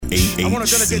I want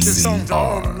to dedicate this song to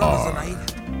all the lovers tonight.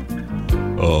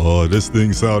 Oh, this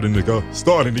thing starting to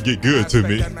get good to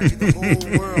me.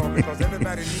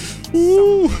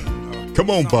 Ooh. Come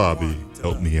on, Bobby.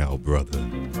 Help me out, brother.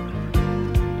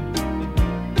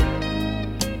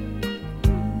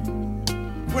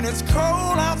 When it's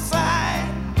cold outside,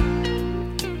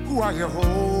 who are you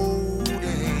holding?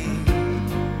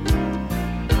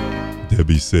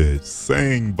 Debbie said,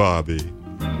 sing, Bobby.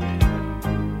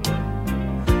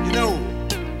 You know,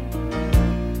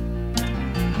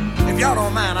 if y'all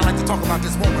don't mind, I'd like to talk about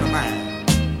this woman of mine.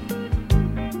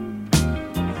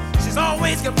 She's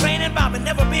always complaining about me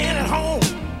never being at home.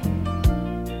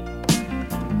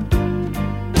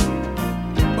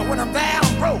 But when I'm there,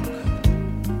 I'm broke.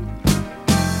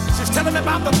 She's telling me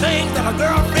about the things that her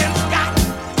girlfriend's got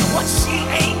and what she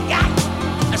ain't got.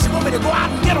 And she want me to go out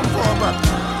and get them for her, but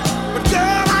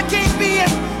girl, I can't be in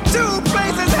two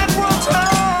places at one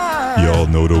time. Y'all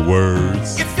know the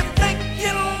words. If you think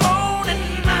you're lonely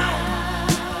now,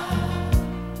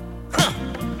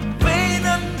 wait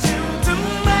until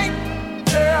tonight,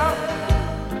 girl.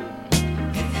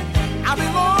 I'll be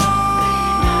long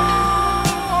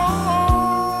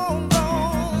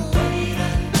gone,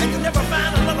 and you'll never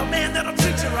find another man that'll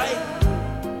treat you right.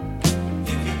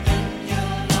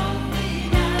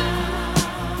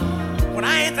 When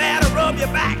I ain't there to rub your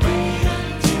back,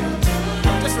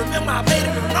 just remember I made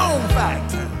it a known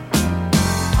fact.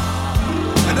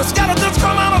 And the skeletons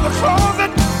come out of the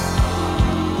closet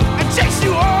and chase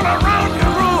you all around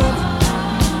your room.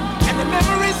 And the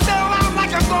memories sell out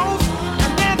like a ghost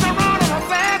and dance around in a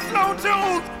fast, slow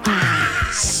tune.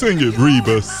 Sing it,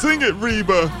 Reba. Sing it,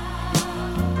 Reba.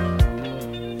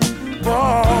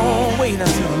 Oh, wait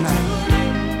until night.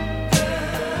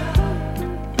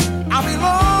 I'll be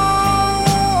long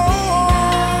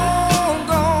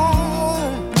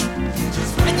gone,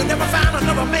 and you'll never find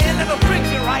another man that'll treat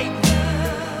you right.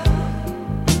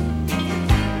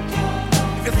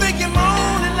 If you think you're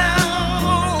lonely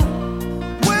now,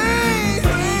 wait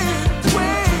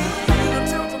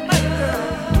until tonight, girl.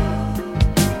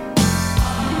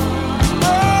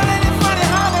 Oh, ain't it funny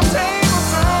how the tables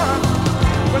turn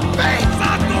when things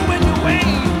are going your way?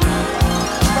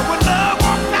 But when love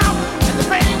walks out and the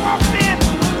pain walks in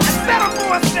and settle for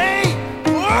a stay,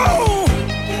 oh,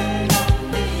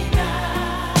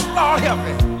 Lord help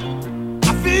me. I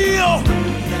feel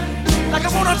like I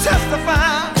want to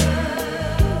testify.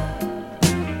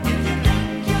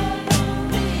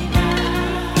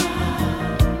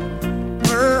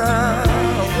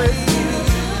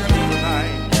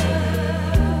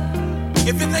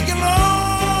 If you think you're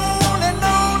lonely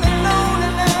now,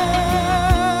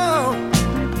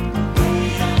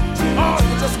 oh,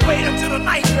 you just wait until the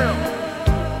night, girl.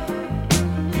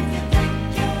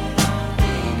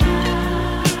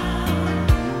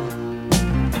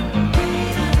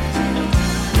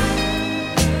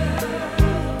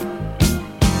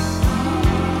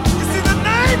 You see, the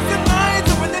nights and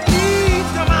nights when the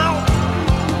needs come out,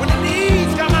 when the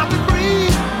needs come out to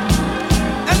breathe,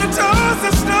 and the tours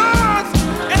and stars,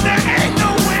 and there ain't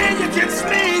no way you can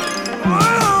sleep. Oh,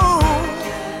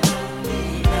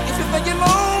 if you think you're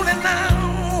lonely now,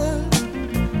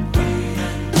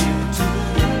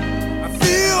 I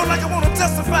feel like I want to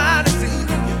testify this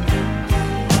evening.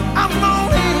 I'm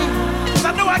lonely, 'cause I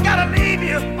know I gotta leave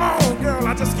you. Oh, girl,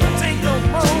 I just can't take no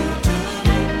more.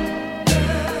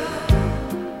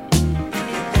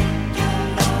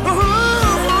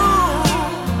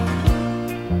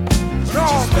 No,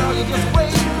 girl, you just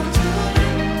wait.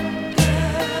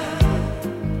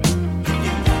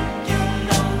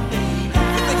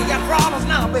 You think you got problems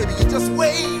now, baby? You just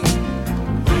wait.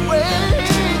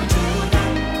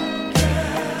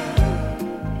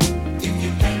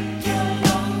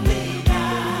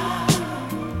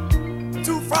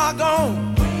 Too far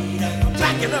gone.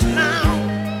 Back it up now.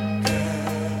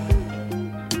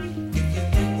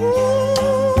 Ooh,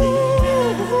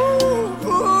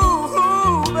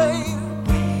 baby.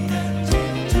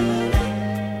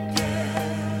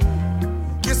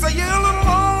 You say you're a little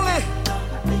lonely,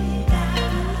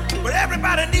 but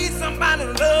everybody needs somebody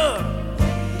to love.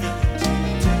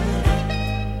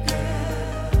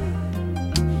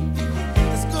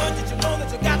 It's good that you know that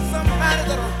you got somebody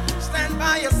that'll stand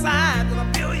by your side,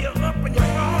 that'll build you up when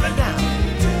you're falling down.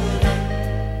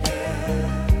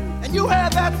 And you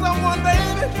have that someone,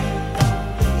 baby,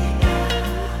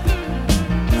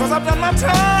 'cause I've done my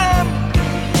time,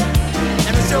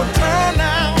 and it's your turn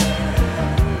now.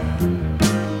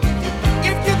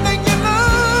 If you think you're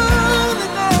lonely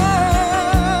now,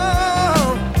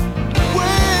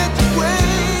 wait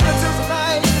until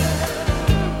tonight.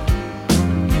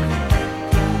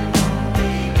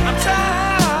 I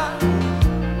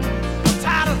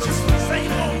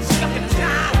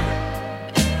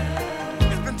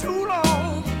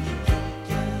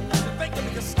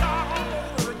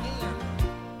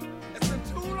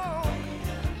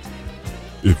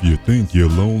If you think you're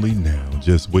lonely now,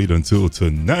 just wait until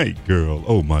tonight, girl.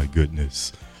 Oh my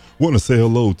goodness. Want to say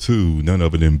hello to none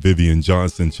other than Vivian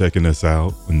Johnson checking us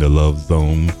out in the Love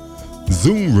Zone.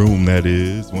 Zoom room, that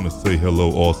is. Want to say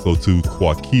hello also to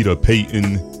Quakita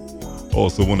Payton.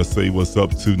 Also want to say what's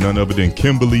up to none other than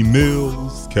Kimberly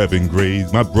Mills, Kevin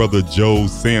Graves, my brother Joe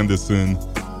Sanderson,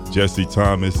 Jesse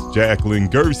Thomas, Jacqueline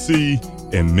Gersey,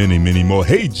 and many, many more.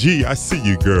 Hey G, I see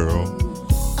you, girl.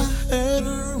 I heard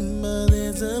a rumor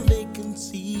there's a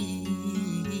vacancy.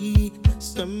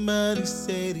 Somebody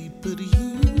said he put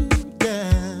you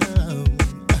down.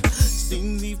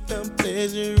 Seems he found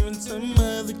pleasure in some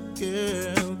other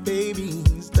girl. Baby,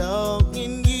 he's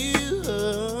stalking you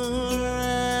around.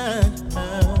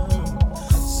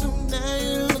 So now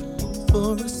you're looking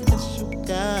for a special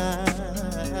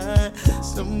guy,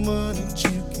 someone that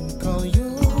you can call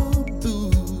your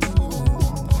boo,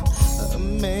 a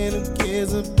man who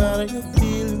cares about your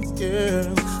feelings,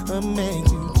 girl, a man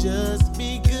who just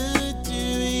be good to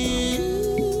you.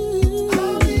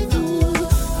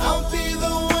 I'll be the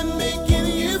one making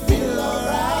you feel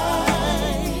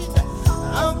alright.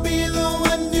 I'll be the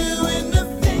one doing the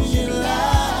things you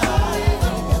like.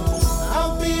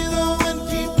 I'll be the one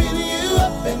keeping you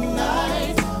up at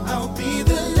night. I'll be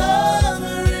the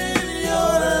lover in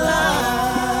your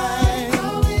life.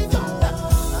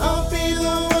 I'll be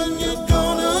the one you're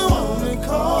gonna wanna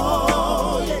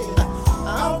call.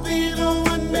 I'll be the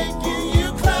one making you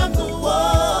climb the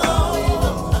wall.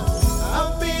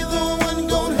 I'll be the one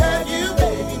gonna have you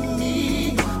begging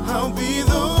me. I'll be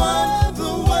the one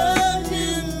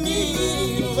you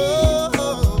need.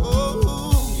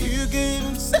 Oh, you gave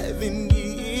him 7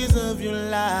 years of your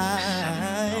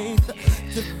life.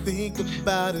 To think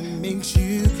about it makes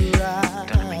you cry.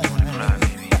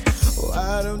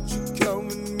 Why don't you come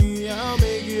with me? I'll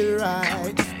make it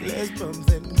right. Let's bump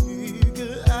that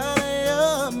nigga out of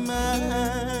your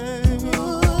mind.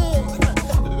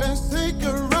 Let's take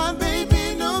a ride,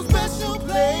 baby. No special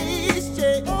place,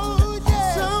 yeah.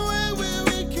 Somewhere where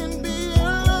we can be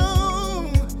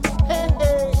alone. Hey,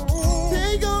 hey.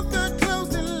 Take off the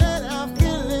clothes and let our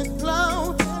feelings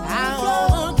flow. I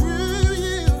wanna groove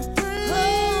you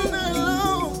all night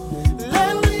long.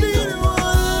 Let me be the one,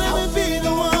 let me be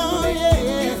the one, yeah.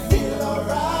 You feel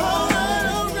alright,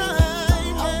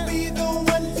 alright. I'll be the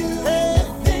one doing the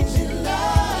things you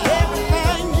like.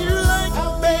 Everything you like,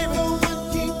 baby. I'll be the one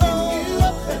keeping you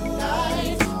up at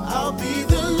night. I'll be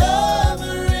the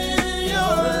lover in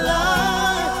your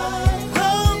life.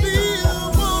 I'll be the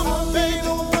one,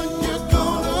 baby, you're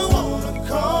gonna wanna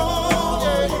call.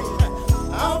 Yeah.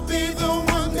 I'll be the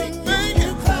one to make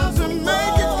it climb, to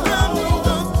make it climb the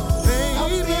walls, baby. I'll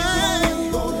be the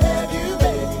one gonna have you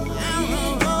begging me.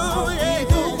 Oh yeah,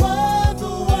 the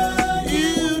one you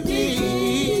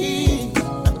need.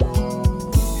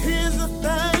 Here's the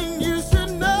thing you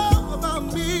should know about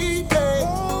me, yeah.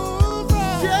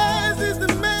 Jazz is the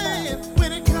man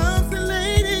when it comes to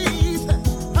ladies.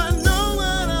 I know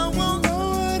what I want,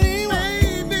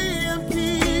 baby. I'm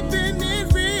keeping it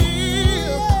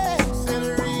real. Said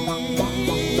real,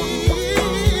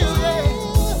 yeah.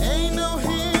 Ain't no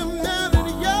him now that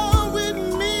you're with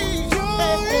me.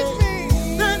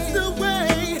 That's the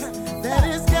way that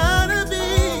it's gotta be.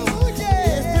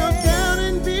 If you're down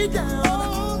and be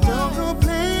down, don't go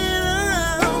playing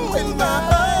around with my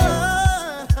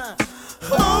heart.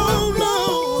 Oh no,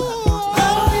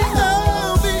 I'll be the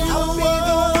one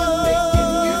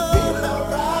making you feel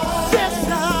alright. Yes,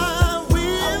 I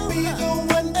will. I'll be the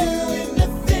one doing the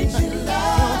things you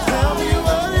like. Tell me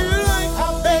what you like.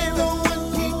 I'll be the one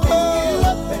keeping you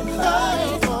up at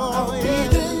night. I'll be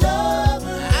the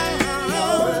lover in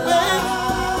your life.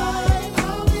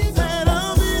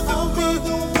 I'll be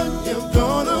the one you're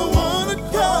gonna wanna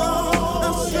call. I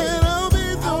said I'll be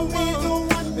the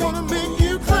one gonna make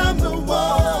you climb the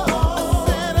wall. I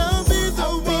said I'll be the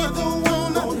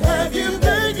one gonna have you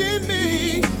begging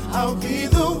me. I'll be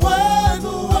the one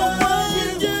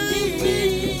you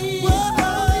need.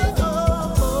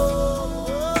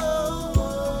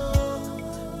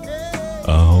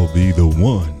 I'll be the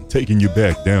one taking you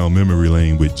back down memory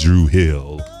lane with Drew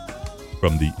Hill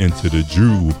from the Into the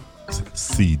Drew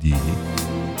CD.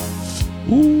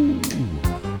 Ooh.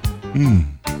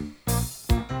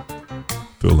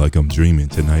 Feel like I'm dreaming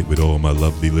tonight with all my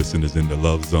lovely listeners in the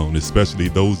Love Zone, especially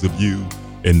those of you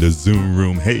in the Zoom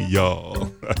room. Hey, y'all.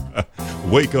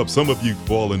 Wake up. Some of you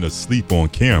falling asleep on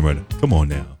camera. Come on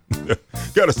now.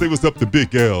 Gotta say what's up to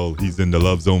Big L. He's in the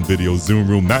Love Zone video Zoom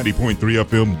room, 90.3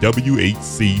 FM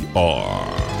WHCR.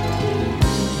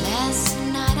 Last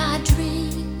night I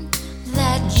dreamed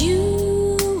that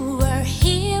you were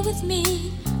here with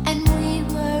me and we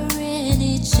were in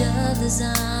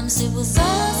It was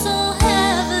all so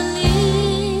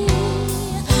heavenly.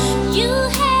 You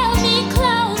held me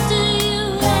close to you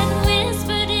and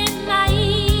whispered in my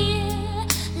ear,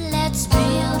 let's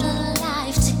build a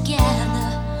life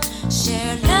together,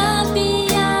 share love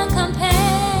beyond compare.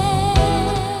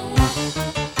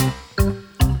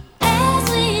 As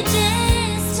we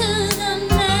dance to the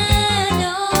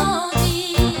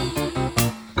melody,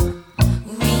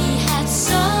 we had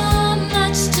so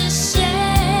much to share.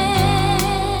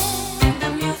 The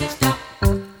music stopped.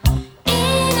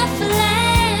 In a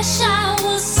flash, I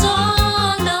was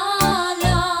all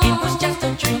alone. It was just a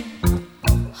dream,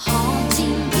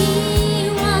 haunting me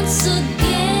once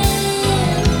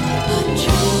again. A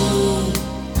dream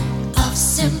of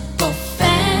simple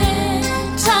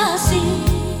fantasy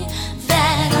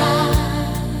that I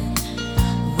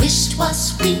wished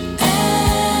was reality.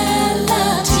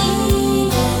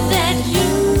 That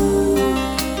you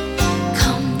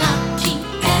come knocking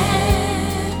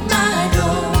at my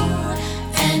door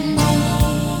and we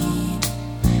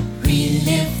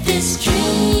relive this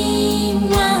dream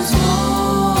once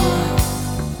more.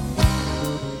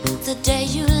 The day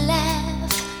you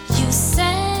left, you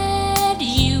said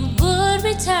you would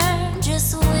return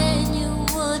just when you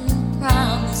wouldn't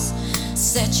promise.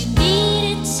 Said you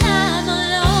needed time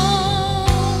alone.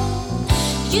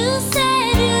 You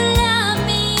said you loved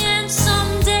me and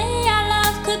someday our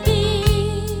love could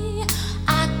be.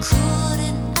 I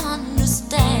couldn't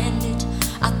understand it.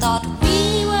 I thought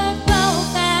we were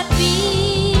both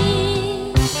happy.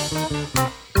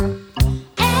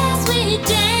 As we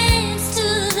danced to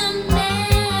the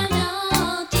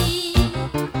melody,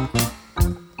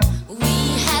 we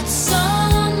had so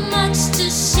much to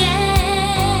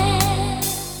share.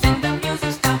 And the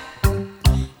music stopped.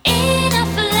 In a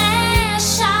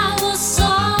flash, I was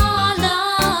all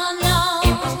alone.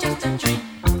 It was just a dream,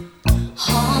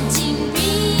 haunting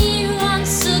me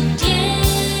once again.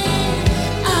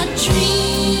 A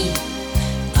dream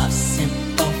of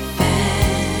simple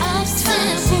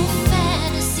fantasy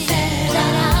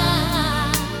that I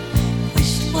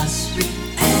wished was reality.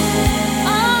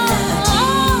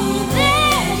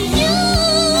 That you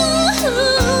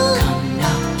come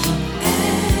knocking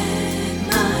at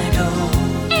my door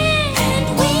and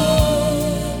we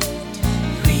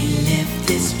relive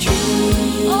this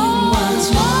dream once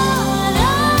more. A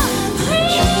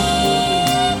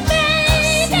dream of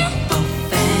simple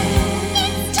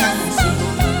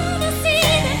fantasy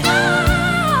that I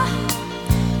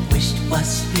wished was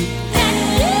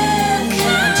reality.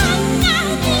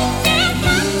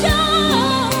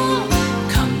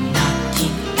 Come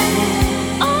knocking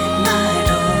at my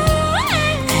door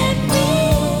and we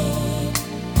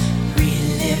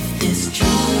relive this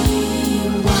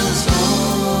dream once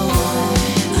more.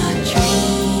 A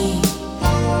dream.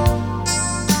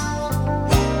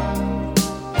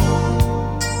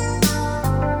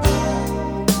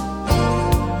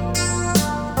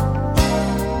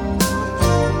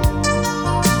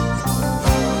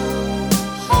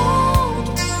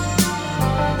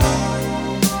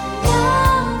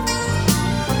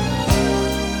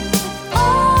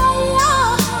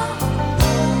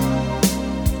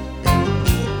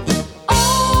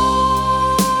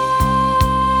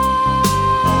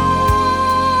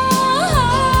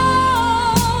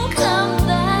 Come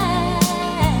back,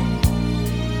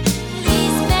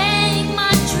 please make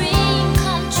my dream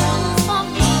come true for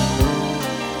me.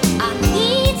 I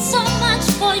need so much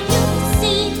for you to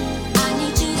see. I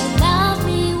need you to love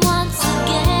me once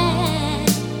again.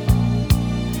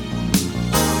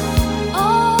 A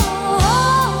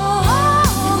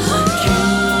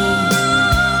dream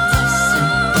of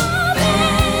simple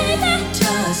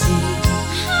fantasy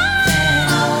that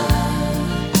I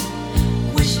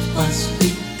wished was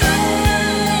reality.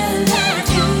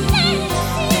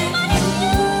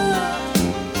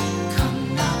 Come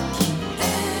knocking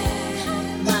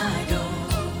at my door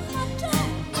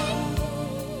and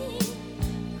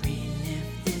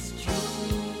relive this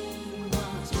dream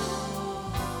once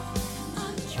more. A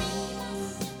dream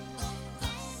of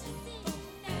simple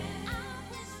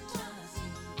fantasy.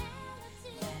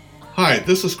 Hi,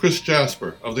 this is Chris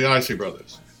Jasper of the Icy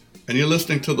Brothers, and you're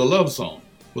listening to The Love Zone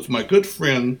with my good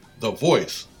friend, The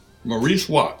Voice, Maurice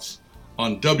Watts,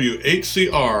 on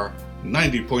WHCR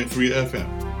 90.3 FM.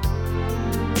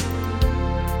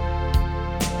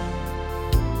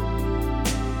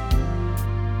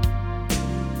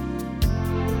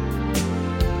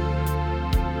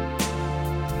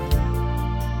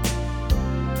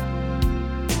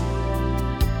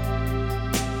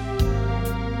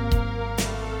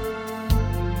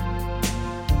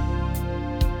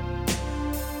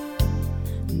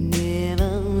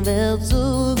 Never felt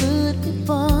so good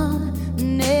before.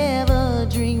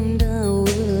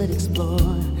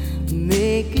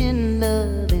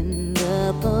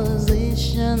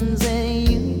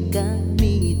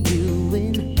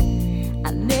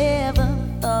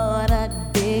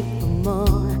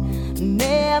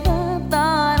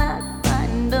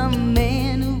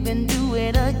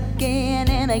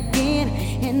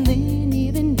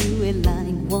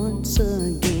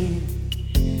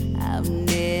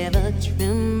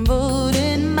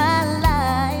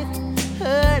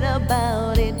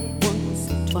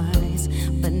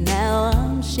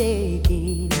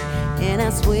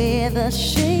 the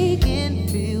shaking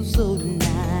feels so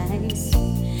nice.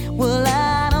 Well,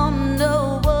 I don't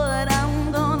know what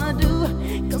I'm gonna do,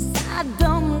 'cause I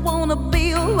don't wanna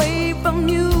be away from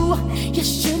you. You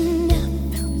shouldn't have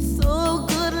felt so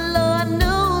good, Lord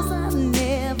knows I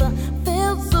never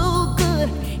felt so good.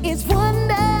 It's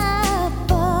wonderful.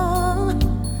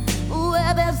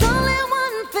 Well, there's only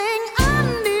one thing I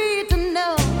need to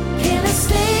know. Can I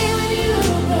stay with you,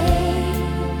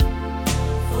 babe,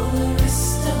 for the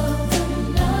rest of the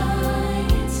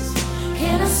night?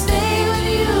 Can I stay with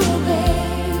you,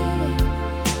 babe,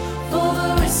 for the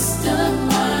rest of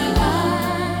my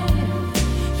life?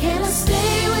 Can I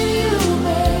stay with you,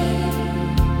 babe,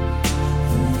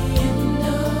 through the end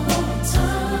of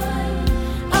time?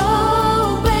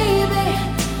 Oh, baby,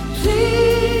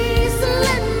 please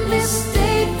let me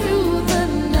stay through the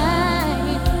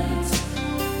night.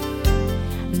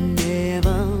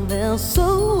 Never felt so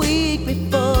weak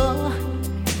before.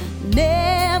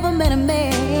 Never met a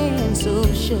man so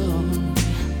sure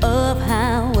of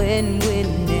how and when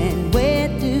and where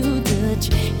to touch,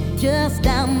 just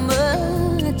how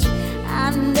much.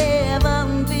 I've never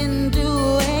been to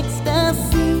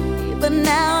ecstasy, but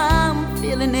now I'm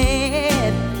feeling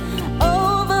it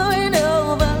over and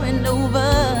over and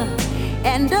over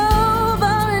and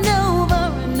over and over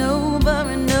and over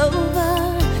and over.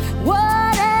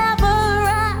 Whatever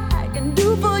I can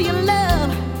do for your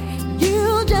love,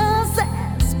 you just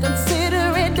ask, consider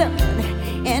it done,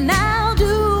 and I'll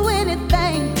do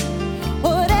anything,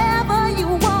 whatever you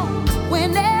want,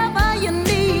 whenever you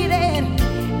need it.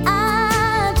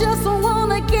 I just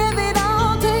wanna give it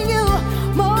all to you,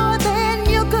 more than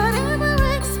you could ever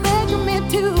expect me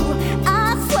to.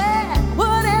 I swear,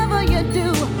 whatever you do,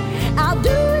 I'll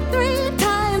do it 3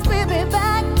 times, baby,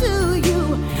 back to you.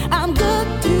 I'm good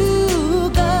to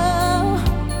go.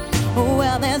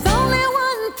 Well, there's only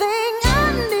one thing I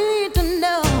need to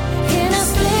know. Can I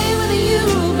stay with you,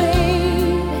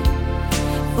 babe,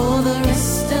 for the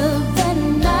rest of the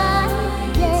night?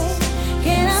 Yeah.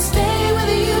 Can I stay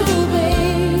with you,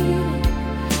 babe,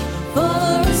 for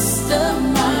the rest of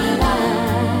my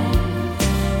life?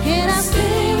 Can I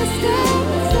stay,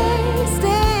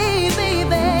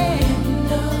 baby?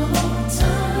 No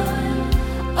time.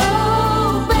 Oh,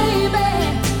 baby,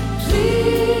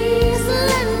 please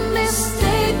let me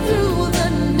stay through the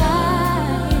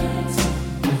night.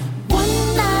 One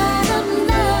night of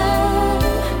love,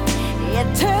 it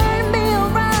turned me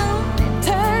around, it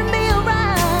turned me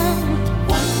around.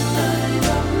 One night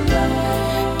of love,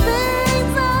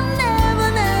 things will never,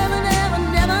 never, never,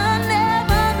 never,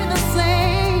 never be the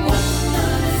same. One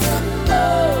night of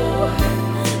love,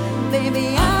 baby,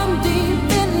 I'm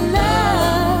deep in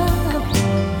love.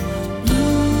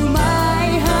 Blew my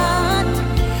heart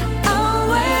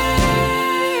away.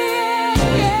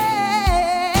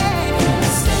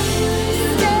 Stay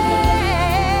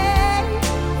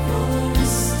for the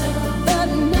rest of the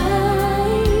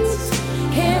night.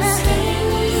 Can I stay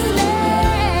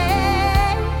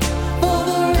for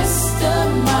the rest of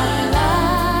my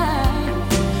life?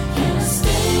 Can I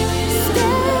stay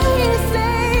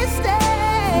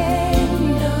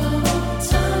no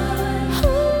time?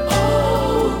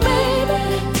 Oh, baby,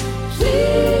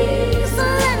 please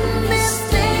let me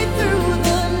stay through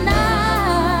the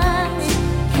night.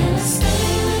 Can I stay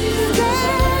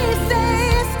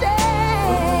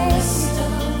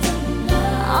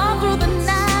all through the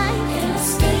night? Can I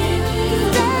stay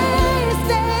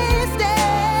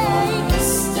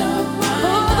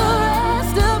for the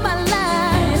rest of my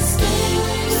life?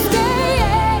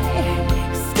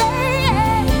 Stay.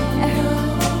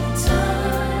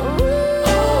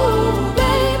 Ooh,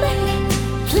 baby,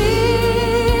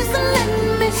 please let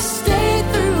me stay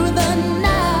through the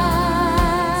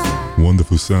night.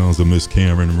 Wonderful sounds of Miss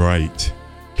Karen Wright.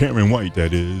 Karen White,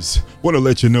 that is. Want to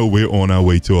let you know we're on our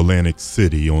way to Atlantic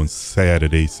City on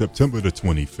Saturday, September the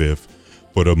 25th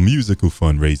for the musical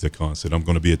fundraiser concert. I'm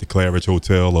going to be at the Claridge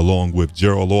Hotel along with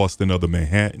Gerald Austin of the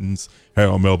Manhattans,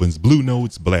 Harold Melvin's Blue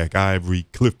Notes, Black Ivory,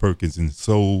 Cliff Perkins, and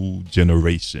Soul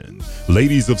Generation.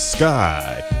 Ladies of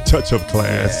Sky, Touch of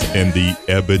Class, and the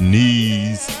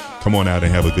Ebonies. Come on out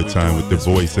and have a good time with The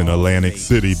Voice in Atlantic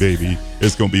City, baby.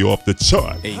 It's going to be off the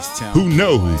chart. Who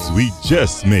knows? We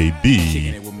just may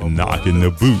be knocking the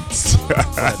boots.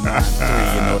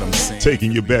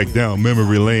 Taking you back down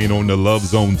memory lane on the Love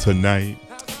Zone tonight.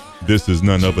 This is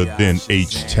none other than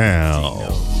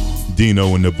H-Town.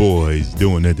 Dino and the boys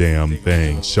doing the damn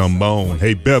thing. Shambone,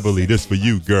 hey Beverly, this for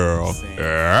you, girl.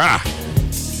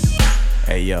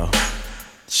 Hey yo,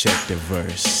 check the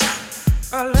verse.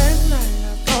 Last night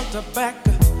I thought back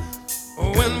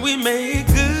when we made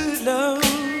good love,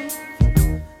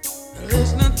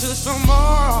 listening to some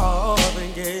more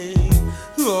than game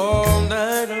all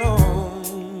night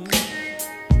long.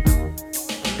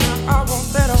 Now I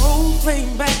want that whole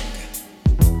thing back.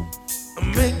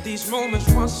 Make these moments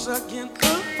once again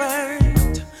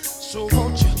perfect. So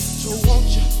won't you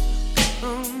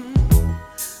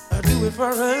do it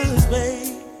for us,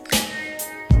 babe?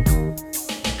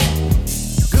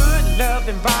 Good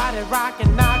loving, body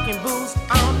rocking, knocking boots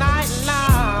all night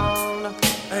long.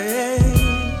 Hey.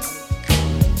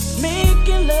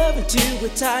 Making love until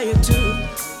we're tired to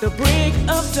the break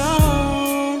of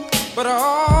dawn. But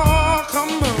oh,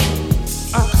 come on,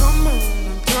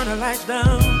 turn the lights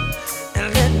down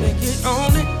and let me get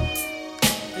on it.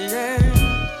 Yeah.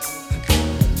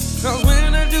 'Cause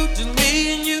when I do just me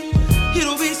and you,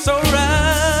 it'll be so right.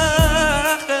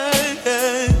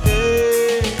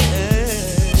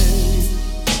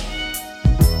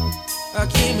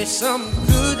 Give me some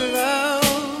good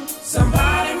love.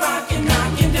 Somebody rockin',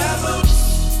 knockin' their boots.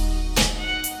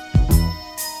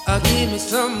 Give me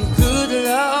some good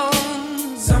love.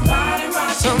 Somebody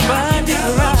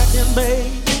rockin',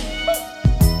 baby.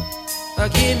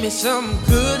 Give me some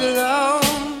good love.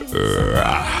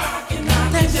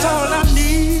 That's all I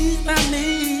need.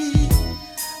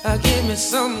 Give me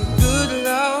some good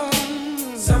love.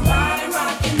 Somebody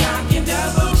rockin', knockin'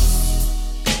 their boots.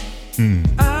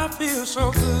 I feel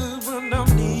so good when I'm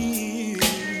near you.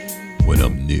 When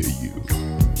I'm near you.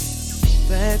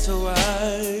 That's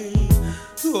why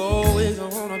you always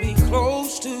wanna be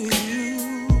close to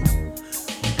you.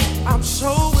 I'm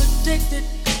so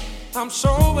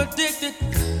addicted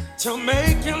to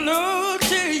making love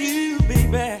to you,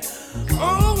 baby.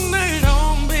 All night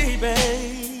long, baby.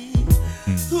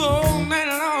 All night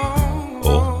long.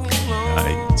 All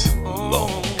night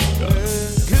long.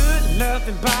 Good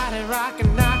loving, body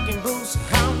rocking, knocking boots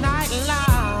all night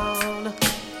long.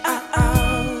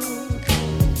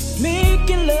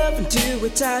 Making love until we're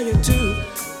tired to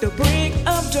the break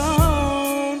of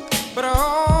dawn. But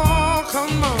oh,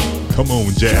 come on. Come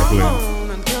on, Jacqueline. Come on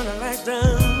and turn the lights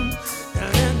down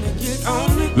and let me get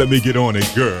on it. Let me get on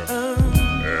it, girl.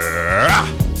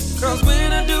 'Cause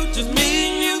when I do just me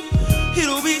and you,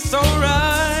 it'll be so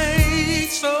right,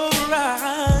 so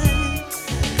right,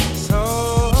 so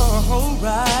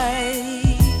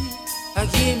right.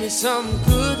 Give me some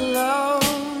good love.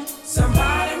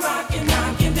 Somebody rockin',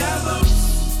 knockin' their boots.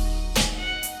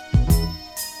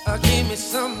 Give me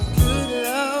some good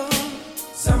love.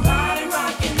 Somebody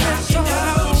rockin', knockin'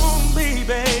 their boots,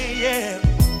 baby, yeah.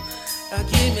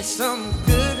 Give me some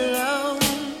good love.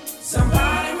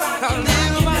 Somebody rockin',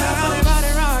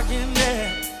 everybody rockin',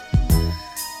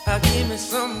 yeah. Give me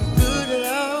some good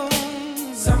love.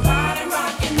 Somebody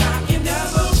rockin', knockin' their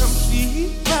boots. Some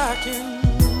sweet rockin',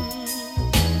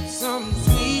 some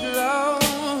sweet love.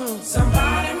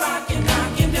 Somebody rockin',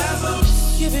 knockin' their boots.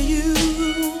 Giving you.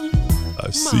 I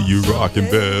see you rockin',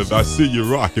 Bev. I see you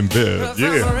rockin', Bev.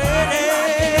 Yeah.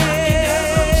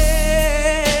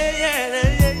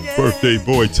 Birthday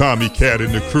boy Tommy Cat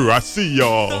and the crew. I see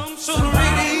y'all. I'm so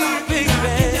ready, baby,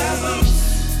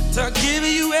 to give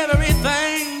you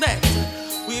everything that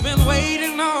we've been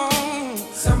waiting on.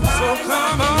 So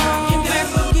come on,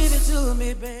 let's give it to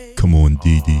me, baby. Come on,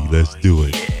 Dee Dee, let's do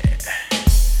it. Yeah.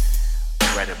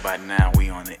 Right about now, we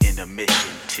on the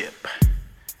intermission tip.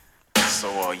 So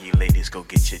all you ladies go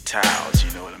get your towels,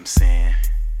 you know what I'm saying?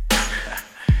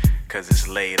 'Cause it's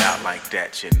laid out like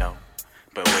that, you know.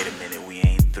 But wait a minute, we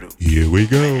ain't through. Here we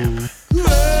go.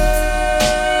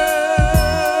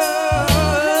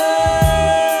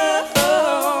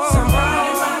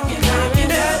 Somebody rockin', knockin'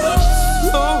 that boots.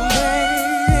 Oh, baby.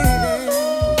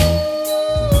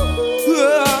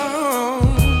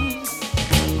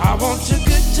 I want your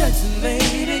good touching,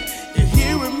 lady. You're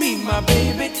here with me, my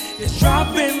baby. It's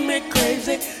driving me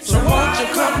crazy. So won't you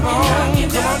come on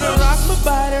and rock my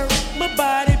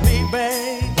body, baby.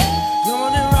 Come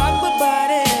on and rock my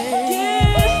body. Yeah.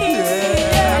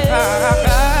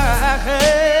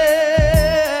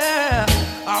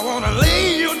 I wanna lay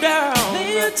you down.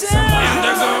 And to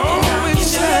go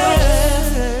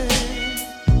inside.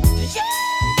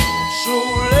 So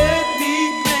let me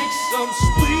make some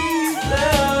sweet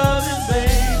loving,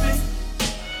 baby.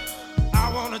 I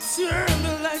wanna turn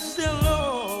the lights down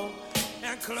low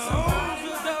and close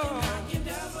the door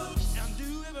and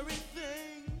do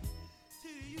everything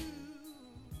to you.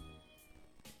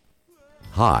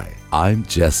 Hi, I'm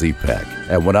Jesse Peck,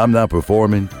 and when I'm not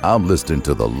performing, I'm listening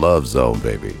to the Love Zone,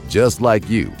 baby. Just like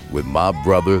you, with my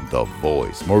brother, The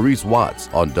Voice, Maurice Watts,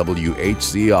 on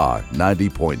WHCR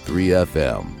 90.3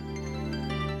 FM.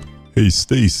 Hey,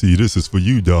 Stacy, this is for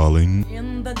you, darling.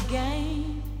 In the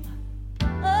game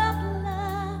of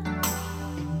love,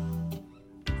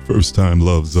 First time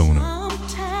Love Zone.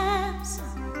 Sometimes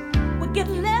we get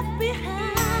left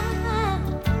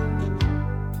behind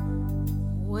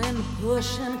when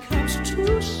pushing comes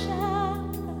to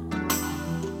shove,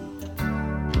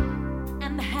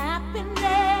 and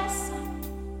happiness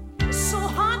is so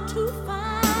hard to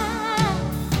find.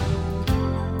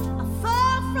 A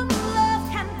fall from love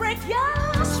can break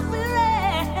your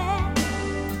spirit,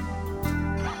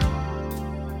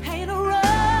 paint a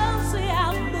rosy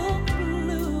outlook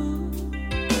blue.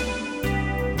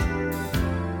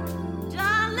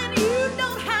 Darling, you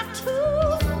don't have to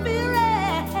fear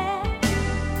it,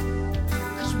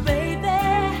 'cause baby,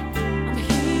 I'm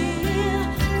here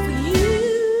for you.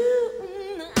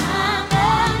 I'm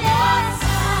on your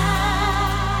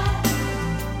side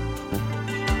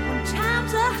when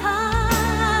times are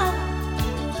hard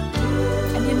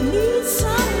and you need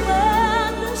some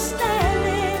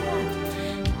understanding.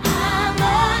 I'm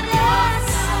on your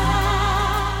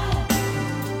side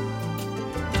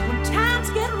when times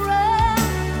get rough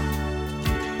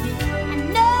and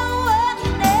no one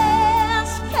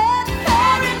else can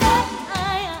carry no.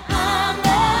 I'm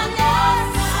on your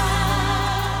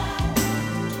side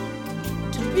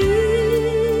to be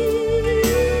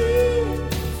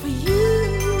for you.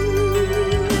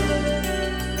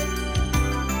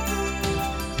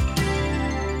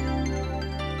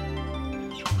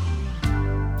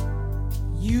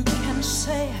 You can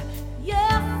say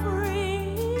you're free,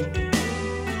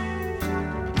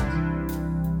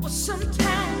 but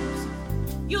sometimes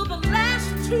you're the last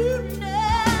to know.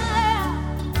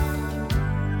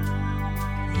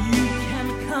 You can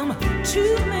come to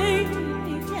me,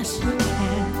 yes you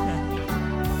can,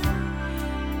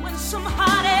 when some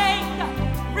heartache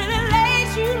really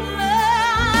lays you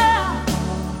low.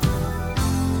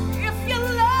 If your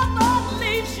lover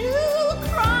leaves you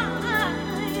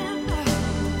crying,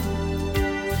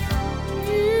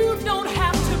 you don't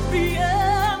have to be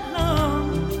alone.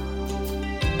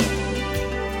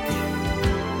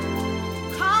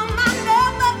 Call my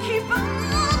number, keep on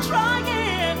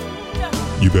trying.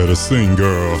 You better sing,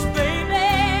 girl. Baby,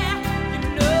 you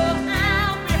know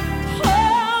I'll be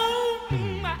home.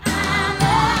 I'm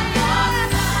on your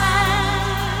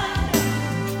side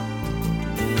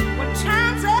when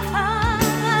times are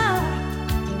hard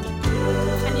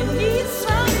and you need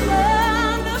some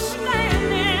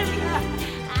understanding.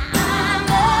 I'm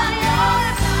on your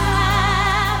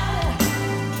side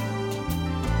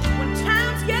when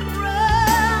times get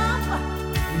rough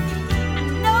and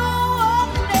no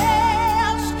one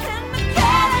else can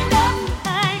carry no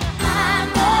pain. I'm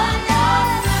on your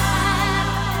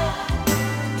side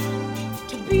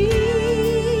to be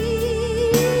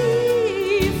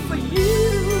for you.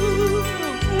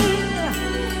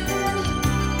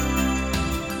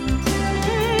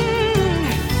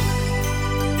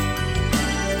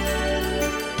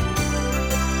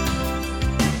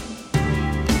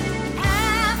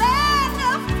 Having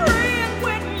a friend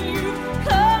when you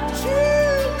come to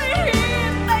me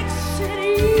makes it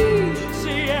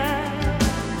easier.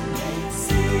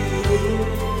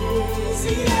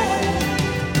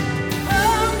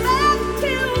 Come back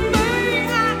to me,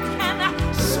 I can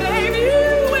save you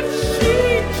if she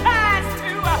tries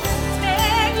to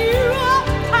tear you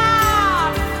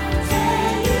apart.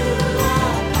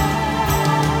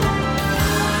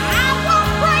 I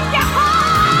won't break your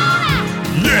heart.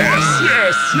 Yes,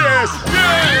 yes, yes,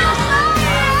 yes.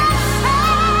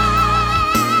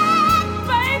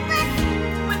 Baby,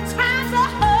 when times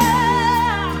are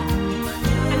hard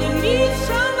and you need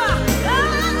some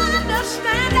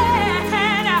understanding,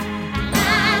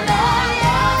 I'm on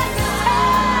your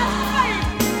side,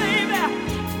 baby.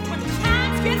 When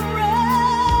times get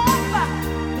rough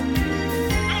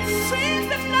and it seems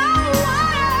that no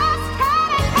one else can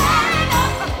carry no.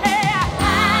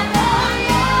 I'm on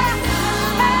your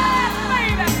side,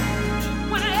 baby.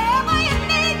 Whenever you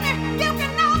need me, you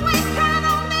can always count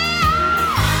on me.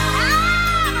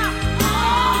 I'm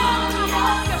on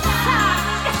your side.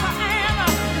 Yes, I am.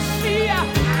 See, I'm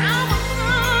on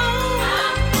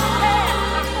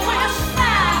your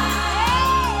side.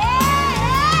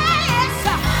 Yes,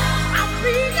 I'll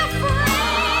be your friend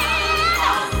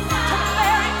to the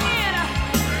very end.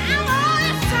 I'm on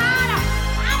your side.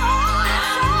 I'm on your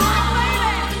side, baby.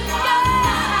 Yes,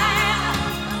 I am.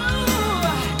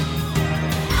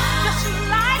 Just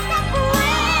like a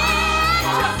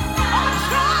bridge over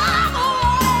troubled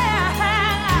water.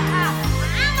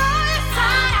 I'm on your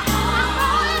side. I'm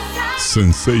on your side.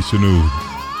 Sensational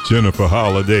Jennifer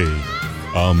Holiday.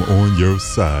 I'm on your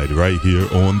side right here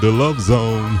on the Love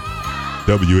Zone.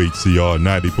 WHCR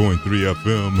 90.3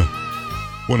 FM.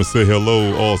 Want to say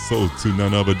hello also to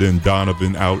none other than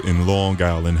Donovan out in Long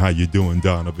Island. How you doing,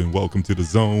 Donovan? Welcome to the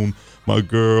zone. My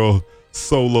girl,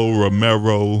 Solo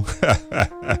Romero.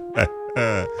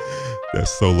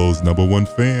 That's Solo's #1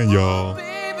 fan, y'all.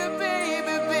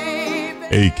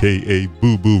 AKA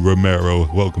Boo Boo Romero.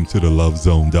 Welcome to the Love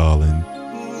Zone, darling.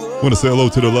 Want to say hello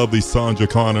to the lovely Sandra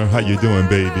Connor. How you doing,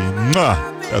 baby? Mwah!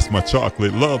 That's my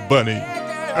chocolate love bunny.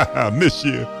 Miss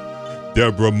you.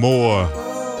 Deborah Moore.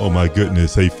 Oh my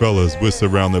goodness. Hey fellas, we're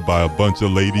surrounded by a bunch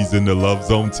of ladies in the Love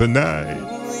Zone tonight.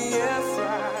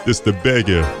 This the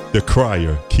beggar, the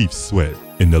crier, Keith Sweat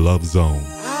in the Love Zone.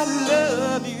 I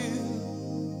love you.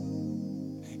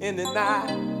 In the night,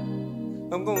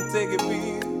 I'm gonna take it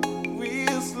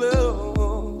real slow.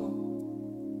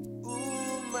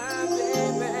 Ooh, my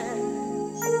baby.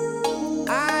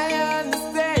 I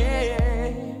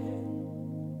understand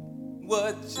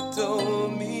what you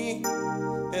told me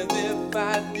as if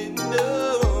I didn't know.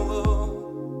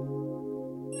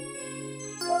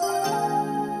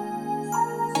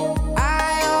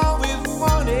 I always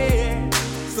wanted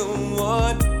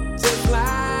someone just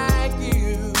like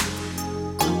you.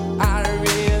 I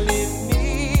really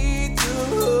need to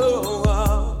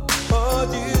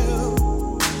hold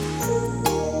you.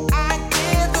 I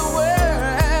give the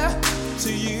world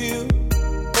to you,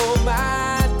 oh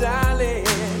my darling.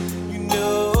 You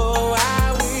know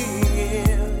I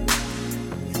will.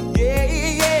 Yeah,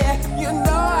 yeah, you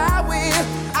know I will.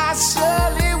 I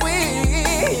surely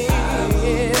will. I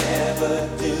will never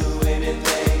do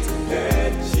anything to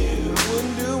hurt you.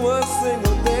 Wouldn't do one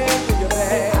single thing for your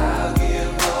back. I'll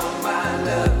give all my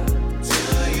love to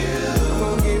you. I'm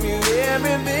gonna give you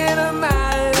every bit of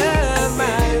my love,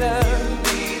 my love.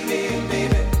 If you need me,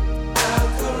 baby, I'll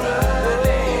come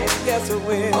running. Yes, I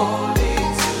will. Only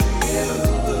to you.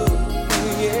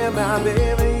 Yeah, my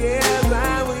baby, yes, I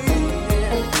will.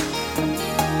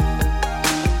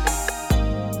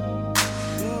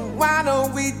 Why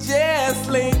don't we just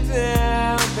lay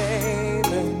down,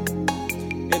 baby,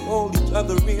 and hold each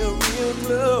other real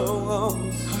close?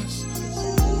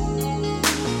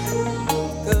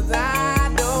 'Cause I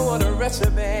don't wanna rush you,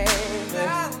 baby.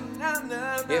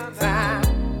 If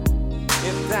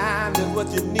time is what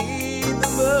you need the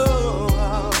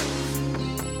most.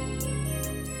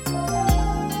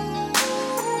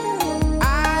 I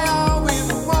always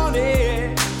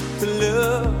wanted to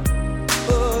love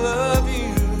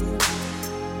you.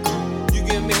 You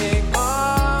can make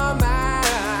all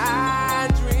my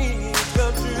dreams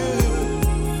come true.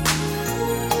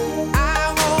 I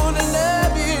wanna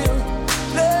love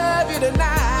you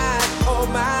tonight, oh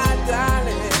my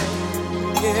darling.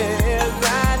 Yes, I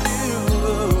do.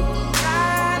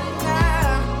 Right now.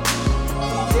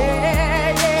 Yeah,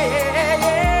 yeah,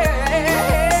 yeah.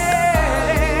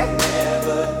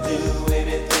 Never do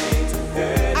anything to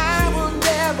hurt. I will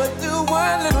never do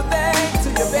one little thing to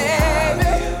you, baby. I'll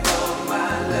give all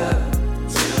my love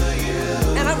to you.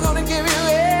 And I'm gonna give you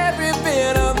every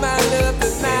bit of my love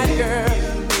tonight, girl. If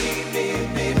you need me,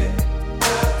 baby,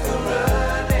 I'll come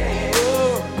running. Oh,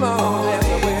 yes, I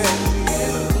will.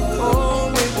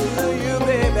 Only to you,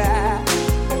 baby.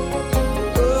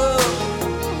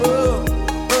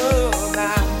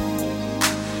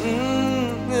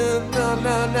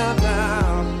 Now. No.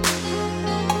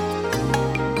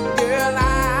 Girl,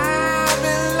 I've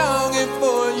been longing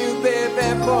for you, baby,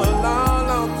 for a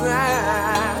long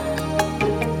time.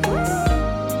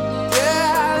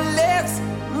 Girl, let's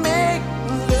make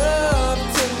love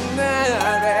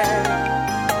tonight.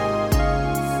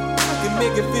 I can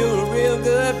make it feel real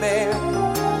good, baby.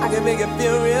 I can make it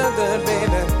feel real good,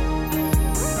 baby.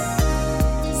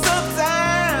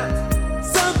 Sometimes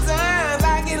I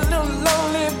get a little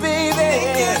lonely, baby.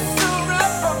 It gets so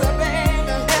rough for me,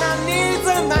 baby. And I need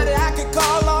somebody I can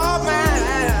call all mine.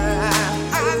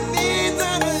 I need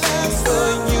somebody love. So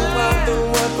you are the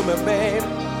one for me, babe.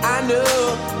 I know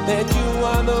that you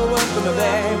are the one for me,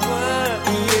 babe.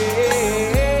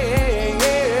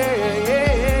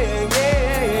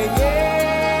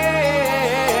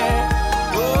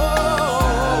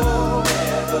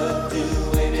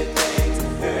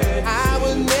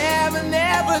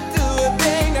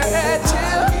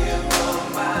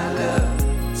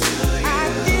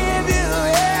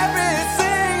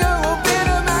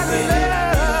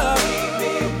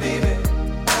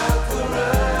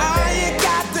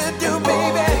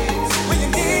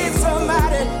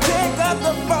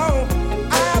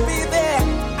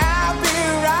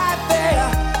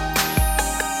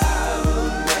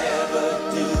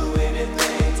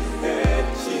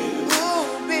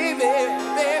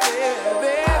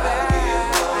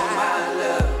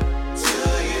 To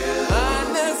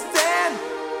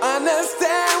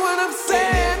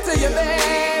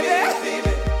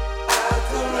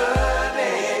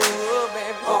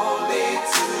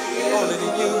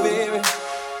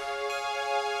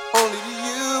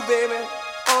baby,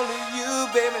 only you,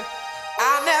 baby.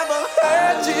 I never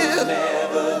hurt you. I'll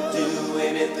never do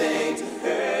anything to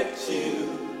hurt you.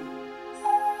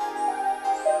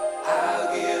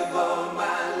 I'll give all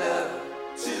my love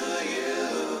to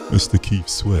you. Mr. Keith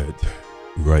Sweat,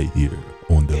 right here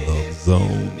on the Love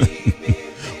Zone.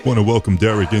 Want to welcome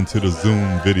Derek into the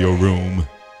Zoom video room.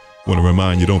 Want to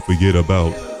remind you, don't forget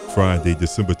about Friday,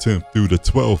 December 10th through the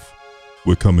 12th.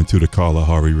 We're coming to the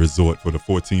Kalahari Resort for the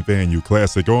 14th annual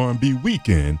Classic R&B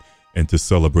Weekend and to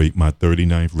celebrate my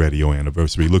 39th radio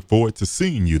anniversary. Look forward to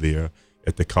seeing you there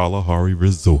at the Kalahari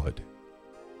Resort.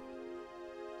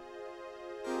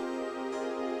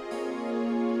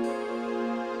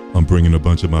 I'm bringing a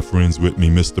bunch of my friends with me,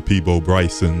 Mr. Peebo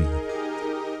Bryson,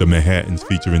 the Manhattans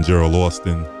featuring Gerald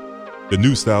Austin, the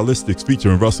New Stylistics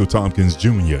featuring Russell Tompkins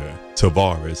Jr.,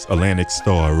 Tavares, Atlantic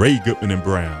Star, Ray Goodman and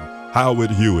Brown,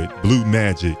 Howard Hewitt, Blue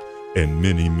Magic, and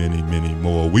many, many, many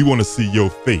more. We want to see your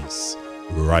face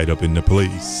right up in the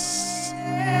place.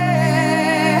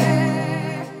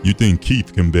 You think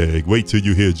Keith can beg? Wait till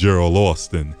you hear Gerald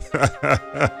Austin.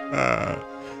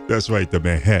 That's right, the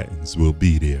Manhattans will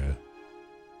be there.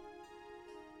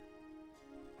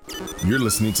 You're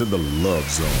listening to The Love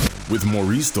Zone with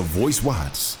Maurice the Voice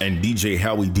Watts and DJ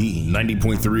Howie D.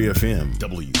 90.3 FM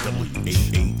WWHCR.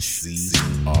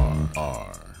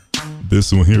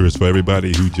 This one here is for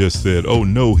everybody who just said, oh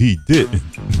no, he didn't.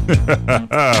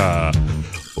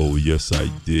 Oh yes, I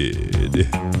did.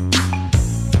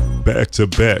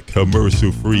 Back-to-back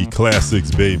commercial-free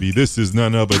classics, baby. This is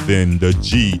none other than the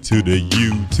G to the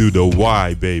U to the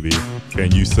Y, baby.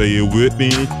 Can you say it with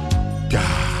me?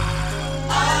 God.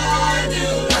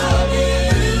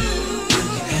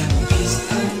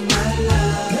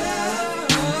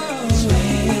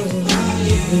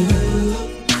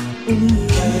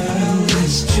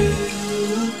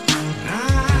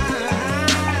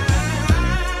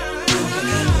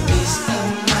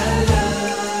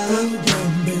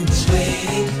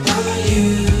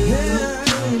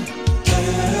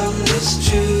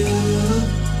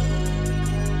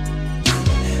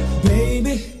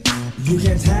 You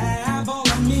can't have all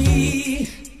of me,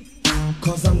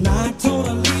 'cause I'm not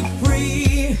totally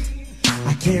free.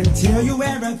 I can't tell you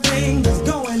everything that's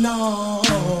going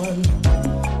on,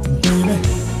 baby.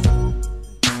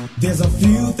 There's a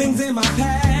few things in my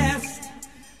past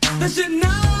that should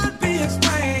not be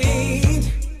explained.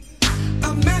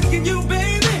 I'm asking you,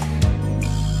 baby,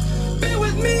 be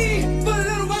with me for a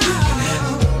little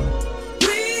while.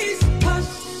 Please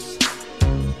hush,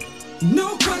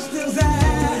 no questions asked.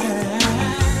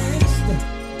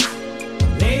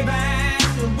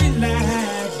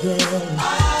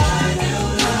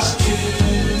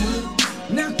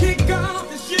 Now kick off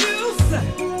the shoes.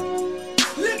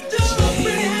 Lift your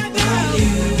pretty head down.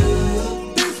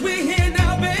 This way here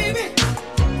now, baby.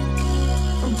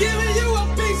 I'm giving you a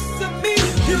piece of me.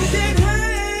 You can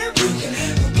have a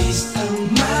piece of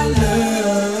my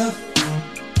love.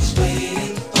 Just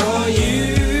waiting for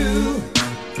you.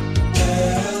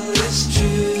 Girl, it's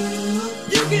true.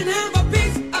 You can have a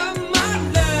piece of my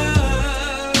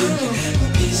love. You can have a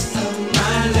piece of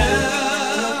my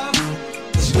love.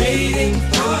 Just waiting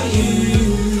for you.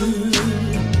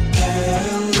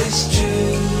 Girl, it's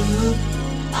true.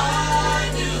 I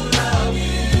do love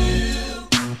you.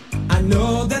 I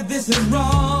know that this is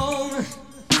wrong,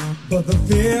 but the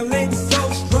feeling's so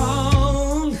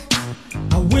strong.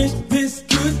 I wish this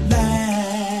could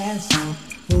last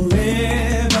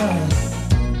forever,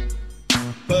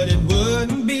 but it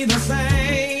wouldn't be the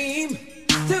same.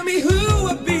 Tell me who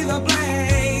would be the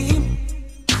blame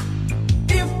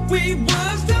if we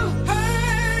was to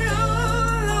hurt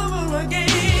all over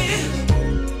again.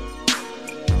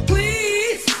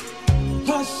 Please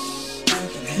hush,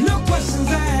 no questions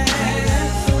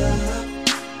asked.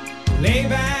 Lay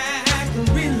back and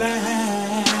relax.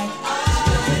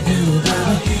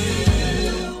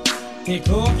 Take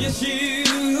off your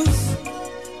shoes.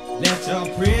 Let your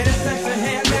pretty sexy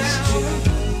hair down.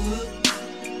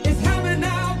 It's happening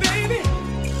now, baby.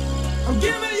 I'm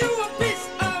giving you a piece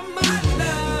of my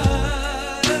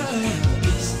love.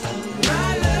 My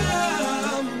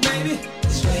love, baby.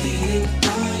 It's waiting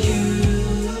for you.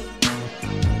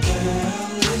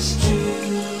 Girl, it's true.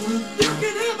 You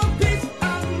can have a piece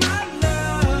of my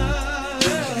love.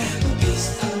 You can have a piece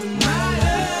of my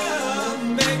love,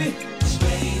 baby. It's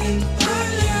waiting for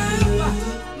you.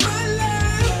 My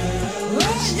love.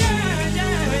 Oh, yeah,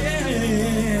 yeah.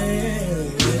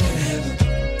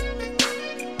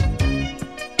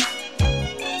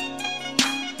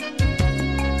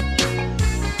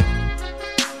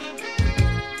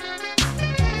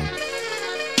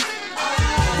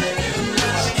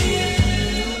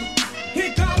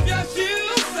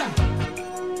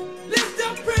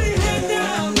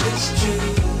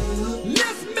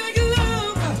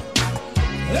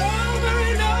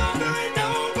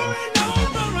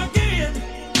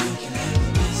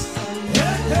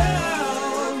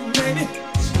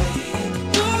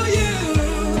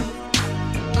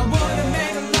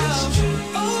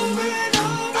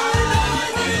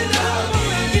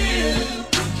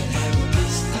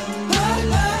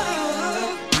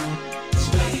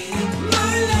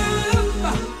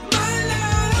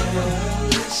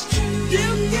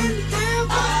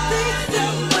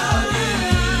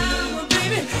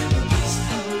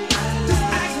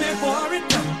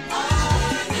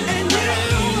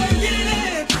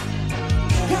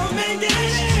 Come and get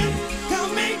it.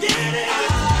 Come and get it.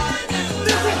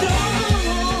 This is door,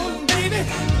 baby.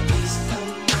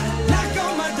 Knock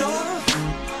on my door.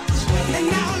 And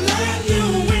I'll let you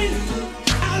in.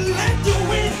 I'll let you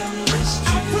in.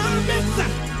 I promise,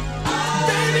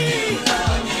 baby.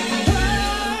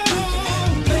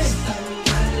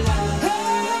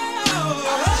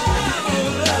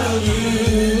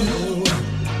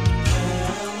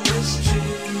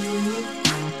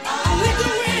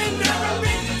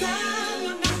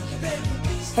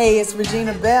 Hey, it's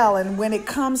Regina Bell, and when it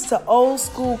comes to old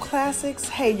school classics,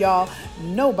 hey y'all,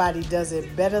 nobody does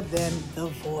it better than The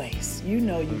Voice. You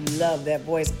know you love that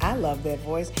voice. I love that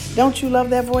voice. Don't you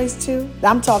love that voice too?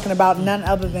 I'm talking about none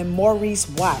other than Maurice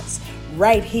Watts,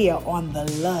 right here on The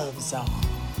Love Zone.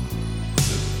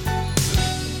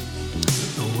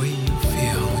 The way you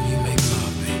feel when you make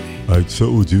love, baby. I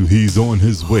told you he's on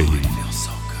his way It feels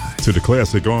so good. to the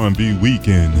classic R&B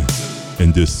weekend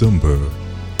in December.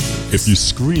 If you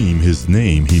scream his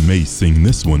name, he may sing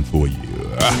this one for you.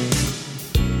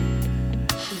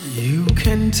 You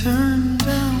can turn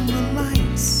down the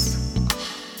lights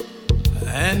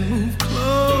and move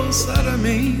closer to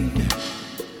me.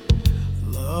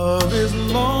 Love is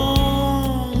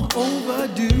long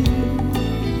overdue.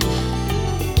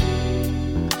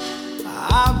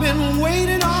 I've been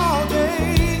waiting all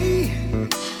day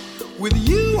with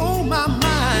you on my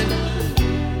mind.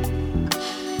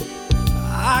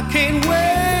 I can't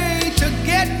wait to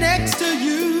get next to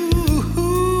you.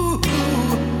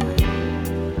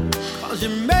 'Cause you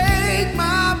make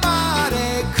my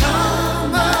body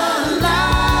come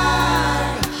alive.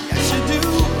 Yes, you do.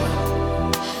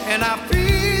 And I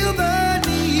feel the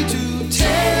need to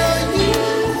tell you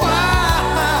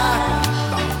why.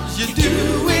 'Cause you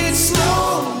do it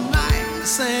slow,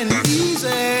 nice and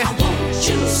easy. I want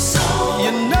you so.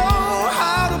 You know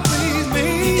how to please me.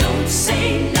 You don't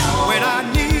say no. When I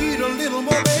need a little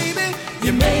more, baby,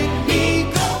 you make me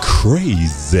go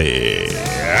Crazy.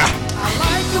 I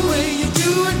like the way you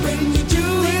do it when you do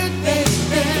it,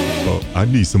 baby. Oh, I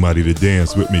need somebody to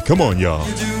dance with me. Come on, y'all.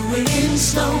 You do it in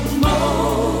slow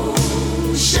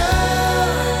motion.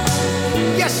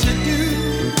 Yes, you do.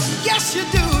 Yes, you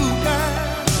do,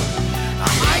 girl. I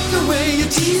like the way you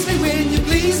tease me when you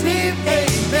please me,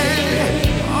 baby.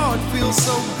 Oh, it feels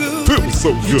so good. Feels so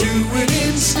You good. do it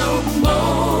in slow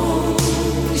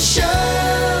motion.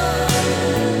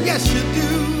 Yes, you do.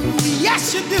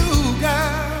 Yes, you do,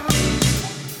 girl.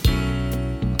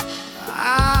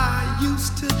 I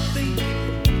used to think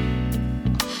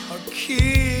a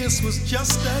kiss was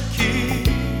just a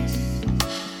kiss.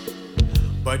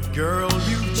 But girl,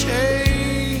 you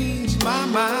changed my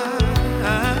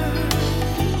mind.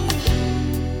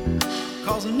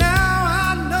 'Cause now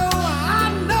I know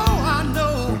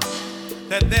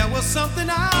that there was something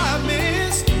I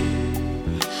missed.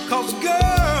 'Cause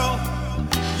girl,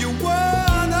 you're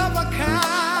one of a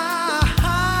kind.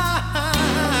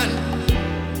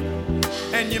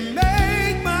 And you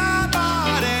make my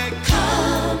body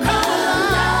come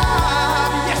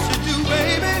alive. Yes, you do,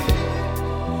 baby.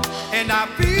 And I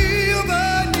feel the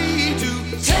need to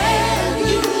tell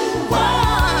you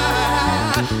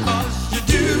why. 'Cause you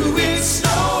do it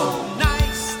slow,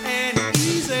 nice and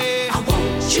easy. I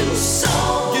want you so.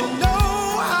 You know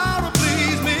how to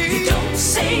please me. You don't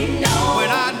say no. When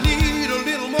I need a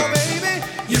little more, baby,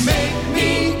 you make me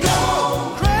go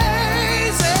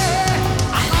crazy.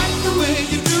 I like the way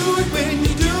you do it when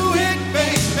you do it,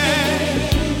 baby.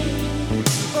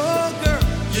 Oh, girl,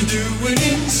 you do it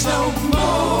in slow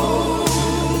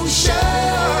motion.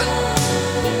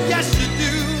 Yes, you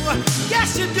do. Yes,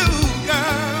 you do,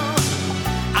 girl.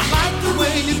 I like the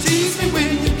way you tease me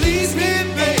when you please me,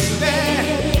 baby.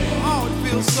 Oh, it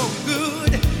feels so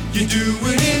good. You do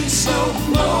it in slow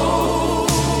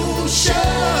motion.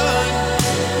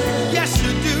 Yes,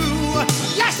 you do.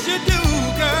 Yes, you do,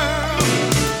 girl.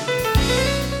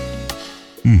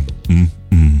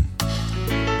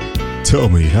 Tell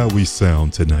me how we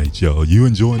sound tonight, y'all. You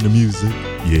enjoying the music?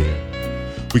 Yeah.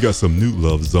 We got some new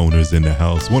love zoners in the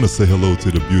house. Want to say hello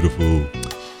to the beautiful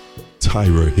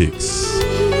Tyra Hicks.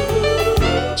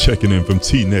 Checking in from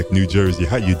Teaneck, New Jersey.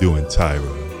 How you doing,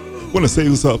 Tyra? Want to say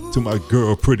what's up to my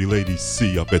girl, Pretty Lady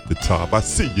C up at the top. I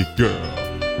see you, girl.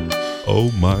 Oh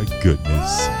my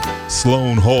goodness.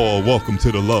 Sloan Hall, welcome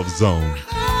to the Love Zone.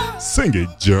 Sing it,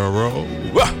 Jero.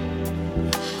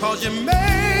 'Cause you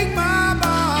make my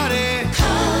body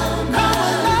come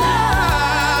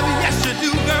alive. Yes, you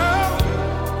do, girl.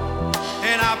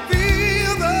 And I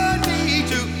feel the need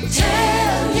to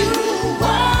tell you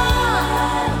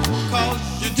why. 'Cause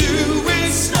you do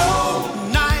it slow,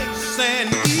 nice and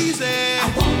easy. I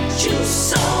want you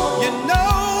so. You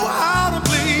know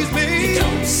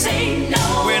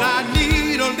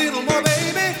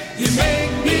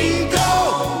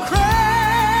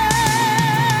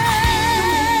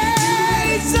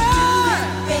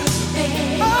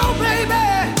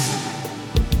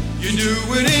You do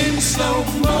it in slow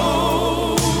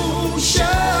motion.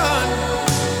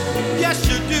 Yes,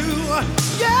 you do.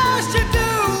 Yes, you do,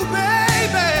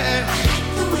 baby. I like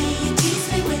the way you tease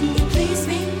me when you please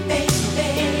me,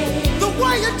 baby. The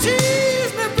way you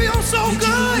tease me feels so You good.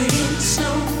 do it in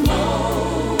slow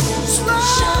motion.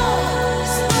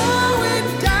 Slow it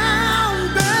down,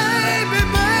 baby,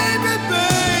 baby,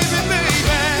 baby,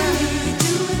 baby. You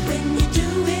do it when you do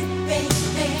it,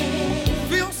 baby.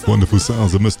 Feels so Wonderful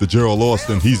sounds of Mr. Gerald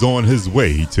Austin. He's on his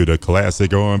way to the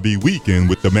classic R&B weekend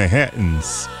with the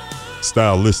Manhattans,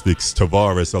 Stylistics,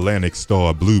 Tavares, Atlantic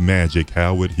Star, Blue Magic,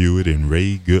 Howard Hewitt, and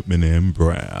Ray Goodman and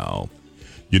Brown.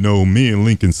 You know, me and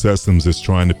Lincoln Systems is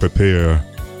trying to prepare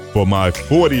for my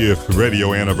 40th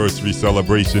radio anniversary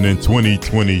celebration in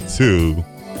 2022.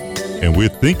 And we're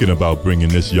thinking about bringing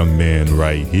this young man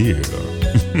right here.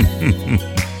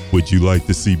 Would you like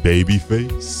to see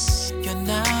Babyface? You're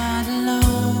not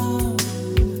alone.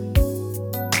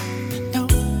 No.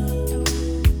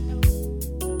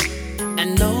 I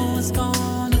know it's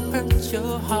gonna hurt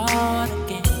your heart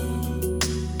again.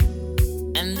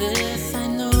 And this I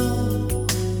know.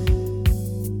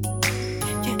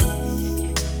 Yes.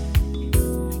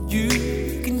 You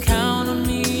can count on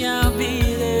me, I'll be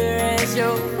there as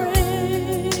your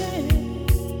friend.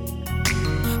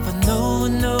 For no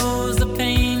one knows the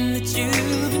pain that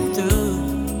you've been through.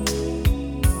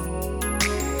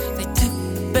 They took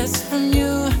the best from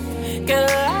you, girl,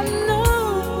 I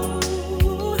know.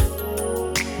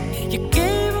 You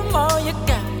gave them all you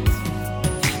got.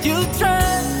 You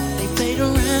tried, they played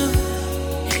around.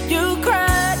 You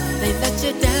cried, they let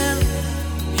you down.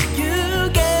 You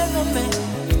gave them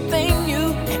everything you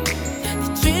had. They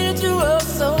treated you up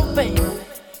so bad.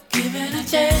 Give it a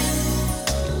chance.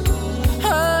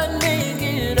 I'd make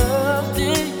it up to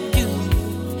you.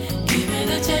 Give it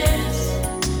a chance.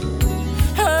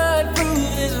 I'd prove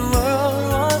this world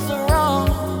was wrong.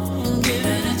 Give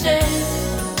it a chance.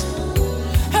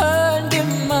 I'd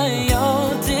give my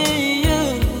all to you.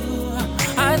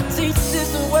 I'd teach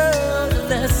this world a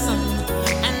lesson,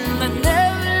 and I'd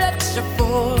never let you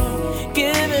fall.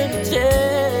 Give it a chance.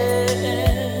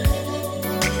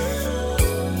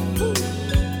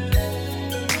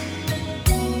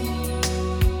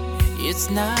 It's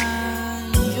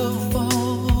not your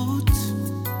fault,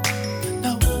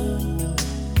 no,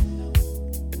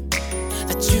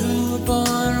 that you were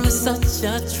born with such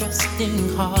a trusting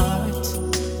heart.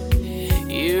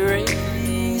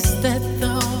 Erase that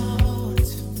thought.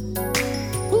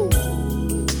 Woo.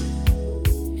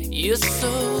 You're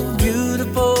so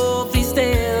beautiful, please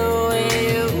stay the way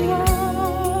you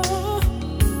are.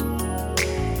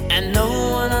 And no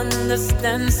one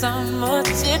understands how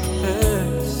much it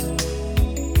hurts.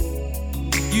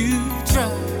 You try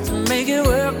to make it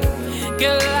work,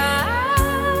 girl,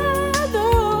 I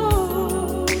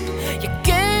know. You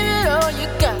gave it all you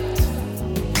got.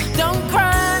 Don't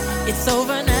cry, it's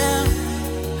over now.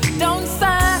 Don't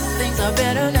sigh, things are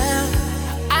better now.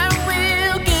 I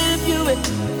will give you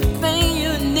everything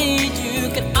you need. You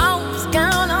can always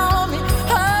count on me.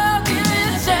 I'll give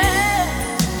it a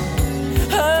chance.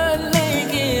 I'll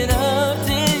make it up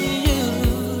to you.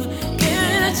 Give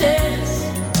it a chance.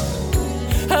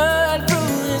 I'd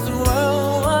prove this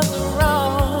world was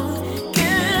wrong.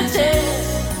 Give it a chance.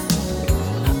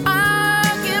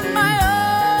 I'll give my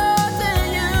all to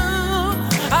you.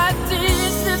 I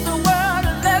teach this world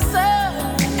a lesson,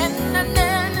 and I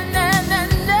never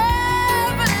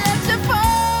let you fall.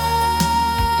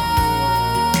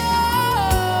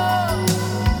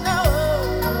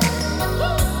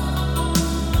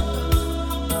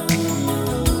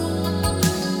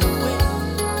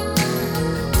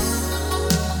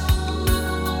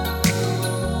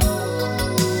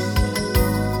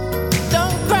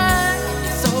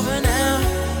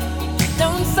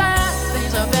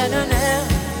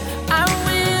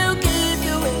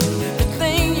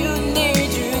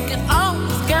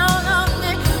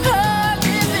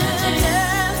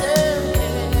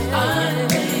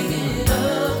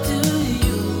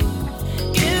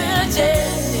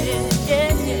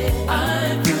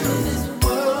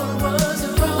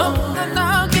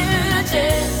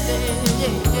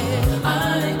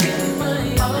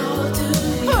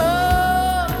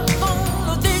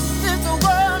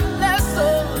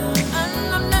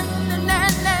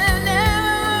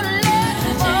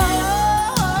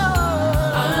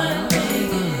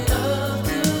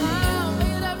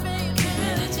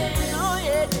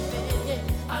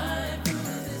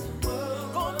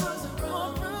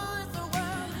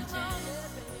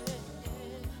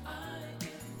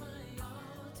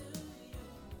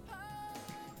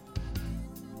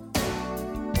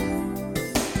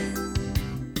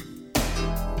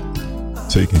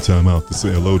 Taking time out to say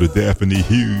hello to Daphne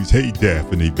Hughes. Hey,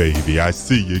 Daphne, baby, I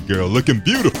see you, girl, looking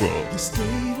beautiful. You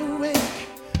stayed awake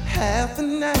half the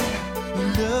night.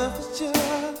 Love was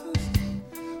just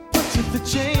put you for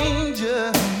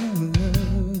changes.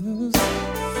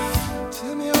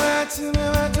 Tell me why, tell me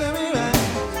why, tell me why.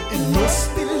 It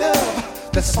must be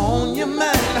love that's on your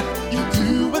mind. You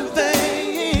doing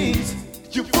things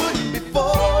you wouldn't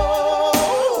before.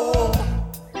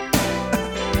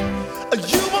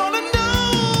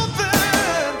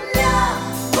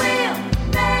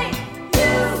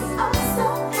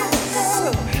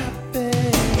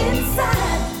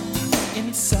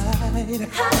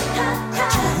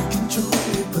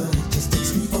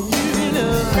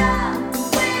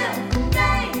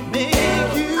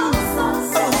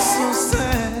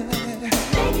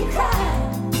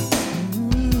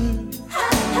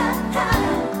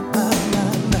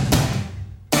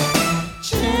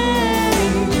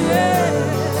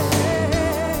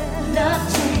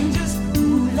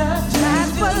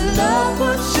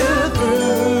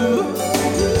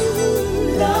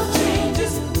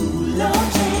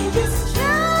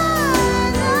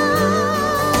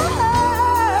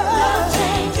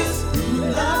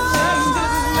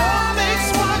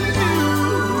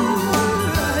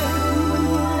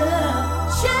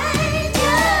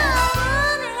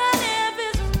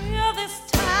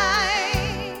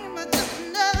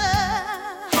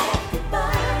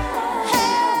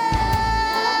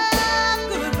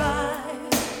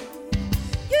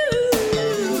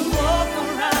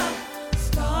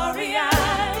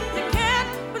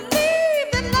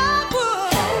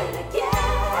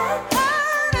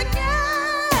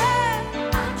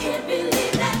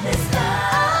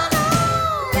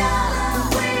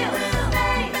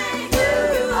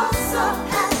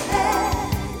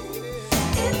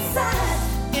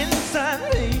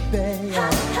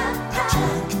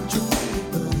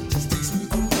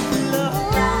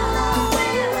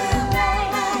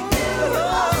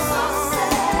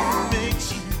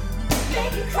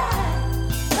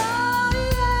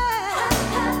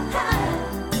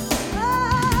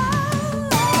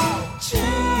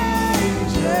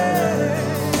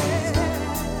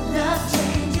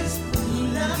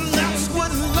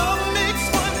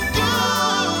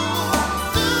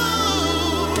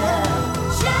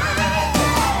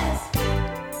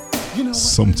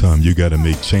 Sometimes you gotta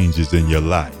make changes in your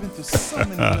life.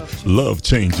 Love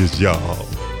changes, y'all.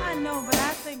 I know, but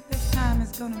I think this time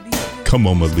is gonna be different. Come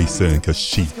on, Melissa and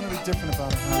Kashif. What's gonna be different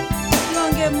about it, huh? You're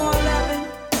gonna get more loving,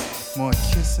 More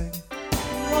kissing,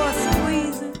 more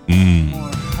squeezing,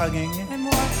 more hugging, and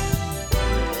more.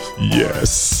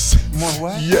 Yes. more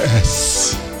what?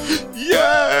 Yes.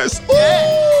 Yes. Ooh.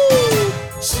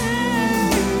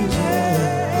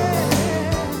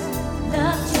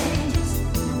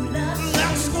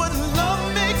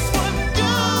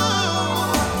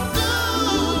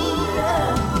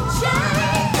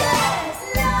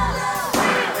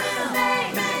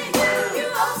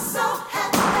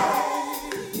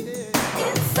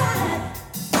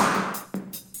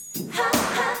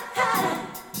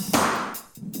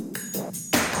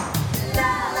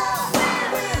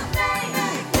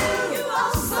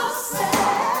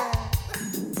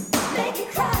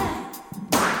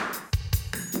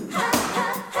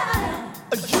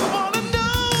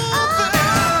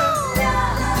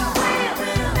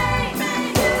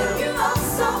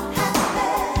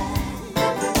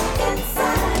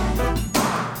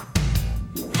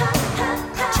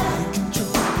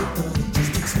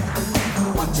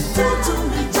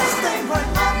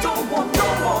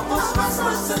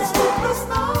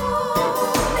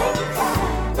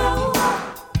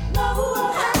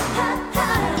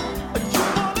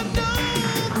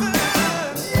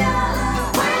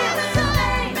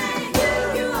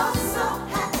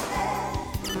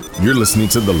 You're listening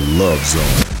to The Love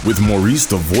Zone with Maurice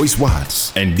the Voice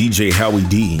Watts and DJ Howie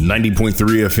D,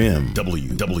 90.3 FM,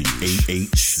 WWHCR.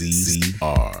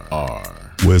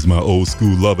 Where's my old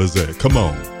school lovers at? Come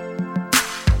on.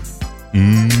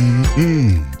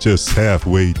 Just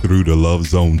halfway through the Love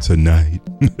Zone tonight.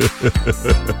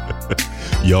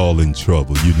 Y'all in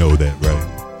trouble, you know that, right?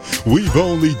 We've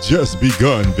only just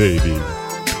begun, baby.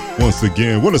 Once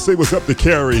again, want to say what's up to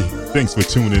Carrie. Thanks for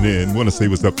tuning in. Want to say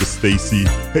what's up to Stacy.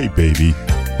 Hey, baby.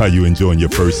 How you enjoying your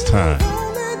first time?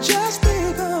 Just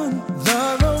begun.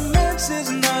 The romance is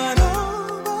not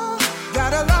over.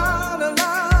 Got a lot of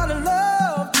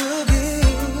love to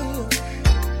give.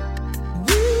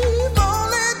 We've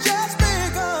only just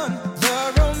begun.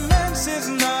 The romance is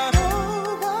not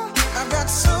over. I've got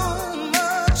so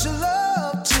much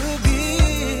love to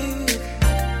give.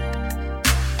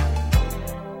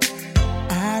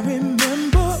 I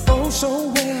remember oh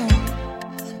so well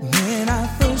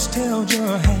just held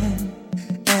your hand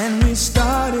and we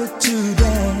started to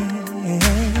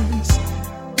dance.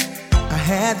 I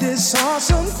had this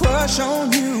awesome crush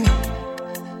on you,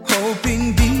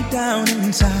 hoping deep down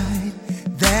inside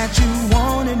that you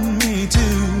wanted me to.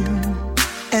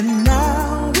 And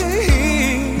now we're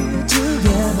here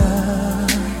together,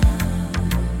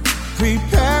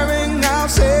 preparing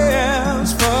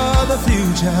ourselves for the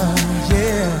future,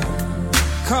 yeah.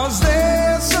 'Cause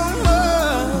there's so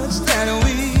much that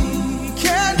we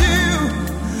can do.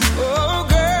 Oh,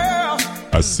 girl,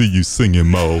 I see you singing,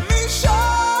 Mo. let me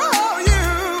show you.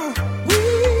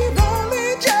 We've only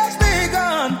just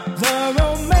begun. The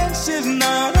romance is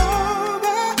not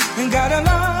over. And got a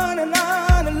lot of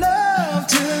love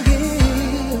to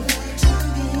give.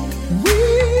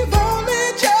 We've only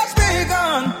just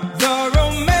begun. The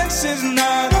romance is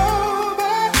not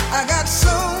over. I got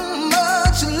so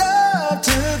much love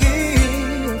to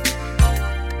give.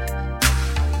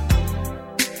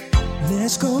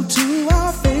 Let's go to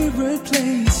our favorite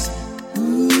place,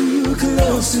 ooh,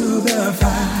 close to the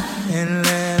fire, and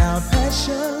let our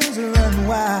passions run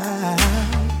wild.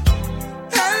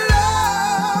 And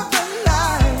love the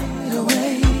night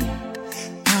away.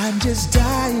 I'm just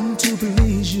dying to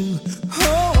please you.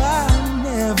 Oh, I'll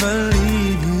never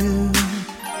leave you.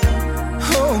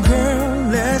 Oh, girl,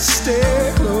 let's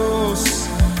stay close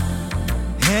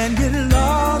and get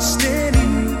lost in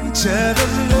each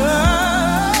other's love.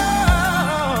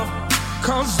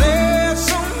 'Cause there's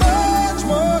so much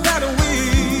more that we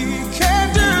can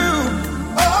do.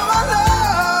 Oh, I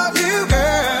love you,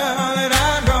 girl, and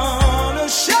I'm gonna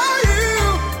show you.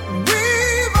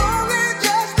 We've only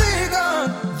just begun.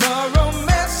 The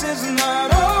romance is not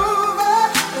over.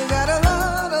 We got a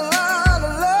lot of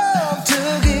love to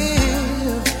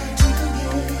give.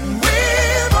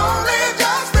 We've only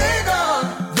just begun.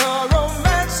 The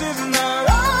romance is not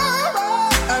over.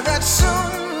 I got so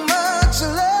much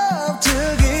love to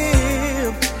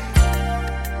give.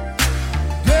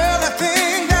 Girl, I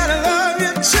think that I love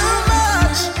you too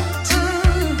much.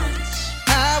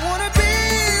 I wanna be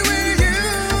with you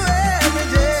every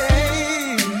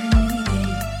day.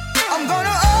 I'm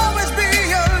gonna always be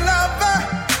your lover.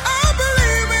 I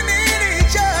believe we need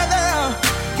each other.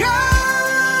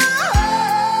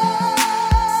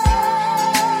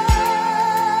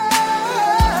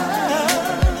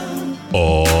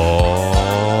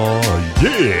 Oh,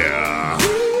 yeah.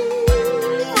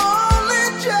 We've only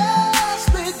just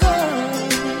begun.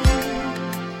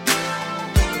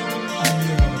 I'm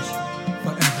yours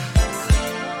forever.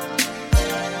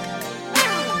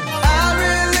 I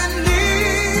really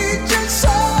need you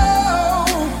so.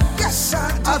 Yes, I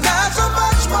do. I've got so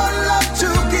much more love to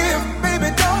give, baby,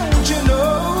 don't you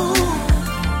know?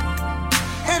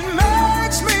 It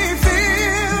makes me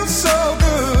feel so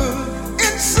good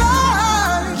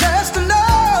inside just to know.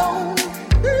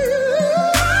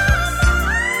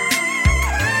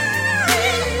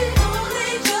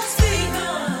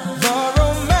 The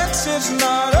romance is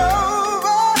not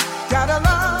over. Got a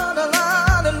lot of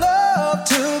love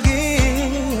to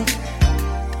give.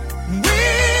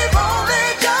 We've only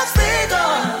just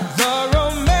begun. The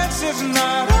romance is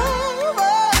not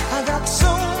over. I got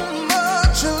so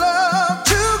much love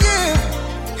to give.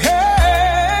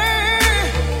 Hey,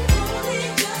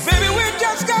 baby, we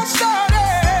just got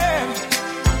started.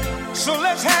 So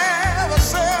let's have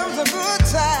ourselves a good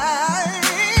time.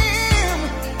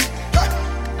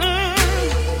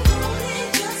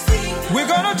 We're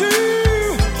gonna do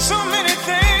so many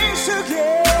things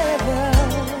together.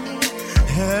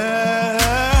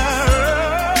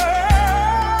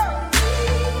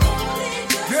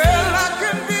 Girl, I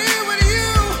can be with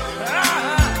you.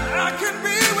 I can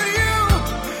be with you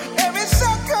every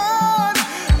second,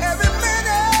 every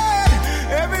minute,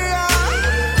 every hour.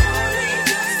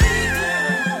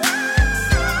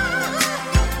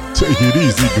 Take it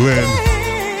easy, Glenn.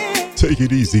 Take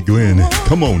it easy, Glenn.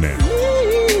 Come on now.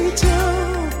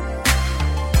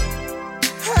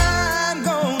 I'm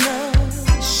gonna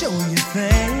show you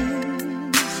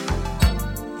things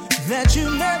that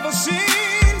you've never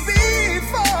seen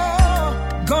before.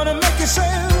 Gonna make you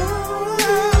say, ooh,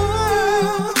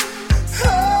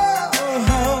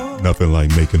 oh, Nothing like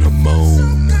making a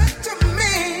moan. to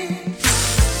me.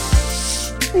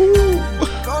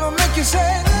 Gonna make you say,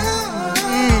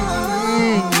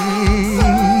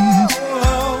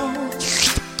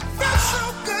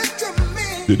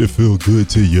 Did it feel good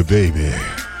to you, baby?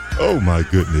 Oh my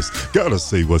goodness. Gotta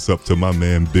say what's up to my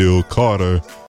man Bill Carter